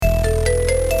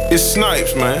It's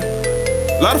Snipes, man.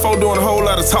 A lot of folk doing a whole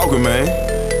lot of talking, man.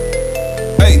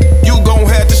 Hey, you gon'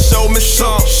 have to show me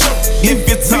some if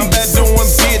you're talking about doing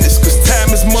business, cause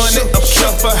time is money, I'm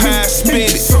careful how I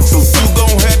spend it. So you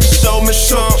gon' have to show me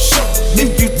some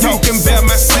if you talking about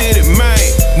my city, man.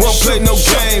 Won't play no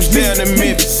games down in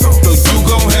Memphis. So you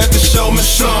gon' have to show me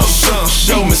some,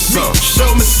 show me some, show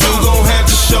me some. You gon' have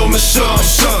to show me some,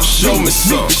 show me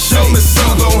some, show me some.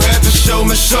 You gon' have to show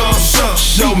me some,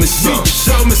 show me some,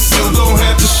 show me some. You gon'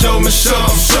 have to show me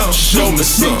some, show me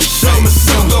some, show me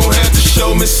some. You gon' have to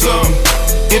show me some.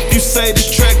 If you say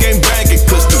this track ain't banging,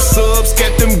 cause the subs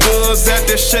got them goods out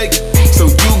there shaking. So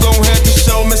you gon' have to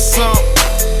show me some.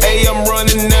 Hey, I'm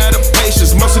running out of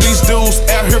patience. Most of these dudes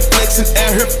out here flexing,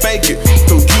 out here faking.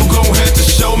 So you gon' have to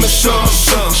show me some,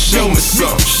 show me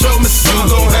some, show me some.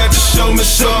 You gon' have to show me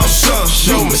some,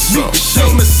 show me some, show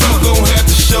me some. You gon' have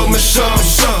to show me some,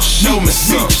 show me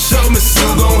some, show me some.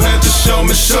 You gon' have to show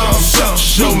me some,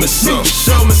 show me some,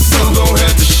 show me some. You gon'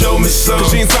 have to show me some.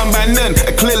 Cause you ain't talking about nothing.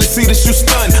 I clearly see that you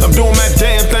stunned. I'm doing my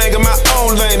damn thing in my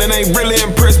own lane and ain't really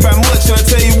impressed by much. And I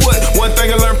tell you what, one thing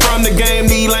I learned from the game,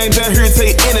 these lanes out here tell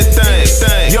you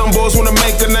anything. Young boys wanna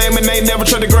make the name and they never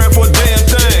try to grind for a damn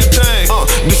thing.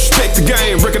 Disrespect the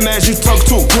game, recognize you talk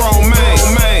to a grown man.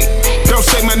 Don't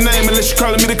say my name unless you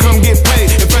calling me to come get paid.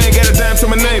 If I ain't got a dime to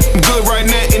my name, I'm good right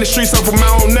now in the streets, I'm from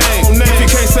my own name. If you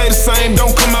can't say the same,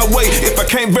 don't come my way. If I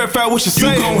can't verify what you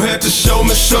say, you gon' have to show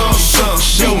me some,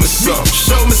 show me some,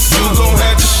 show me some. You gon'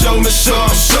 have to show me some,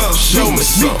 show me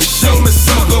some, show me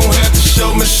some. You gon' have to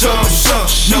show me some,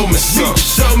 show me some,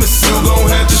 show me some. You gon'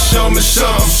 have to show me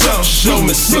some, show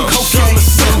me some, show me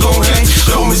some. You gon' have to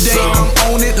show me some.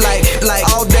 I'm on it like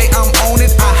all day I'm on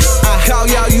it. I call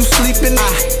y'all, you sleeping.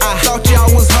 I thought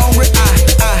y'all was hungry.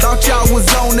 I thought y'all was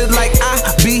on it like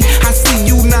I be. I see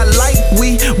you not like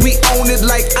we own it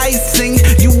like icing.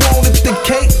 You wanted the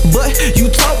cake, but you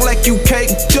talk like you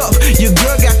caked up. Your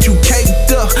girl got you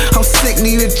caked up. I'm sick,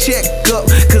 need a checkup,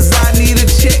 cause I need a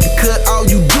check cut. All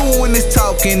you doing is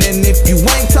talking, and if you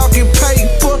ain't talking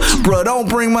paper, bruh, don't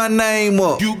bring my name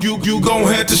up. You gon'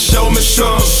 have to show me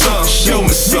some, show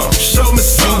me some, show me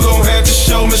some. You gon' have to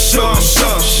show me some,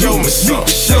 show me some,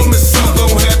 show me some. You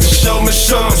gon' have to show me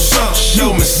some,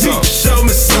 show me some, show me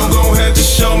some. You gon' have to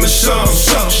show me some,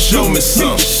 show me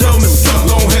some, show me some.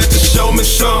 You gon' have to show me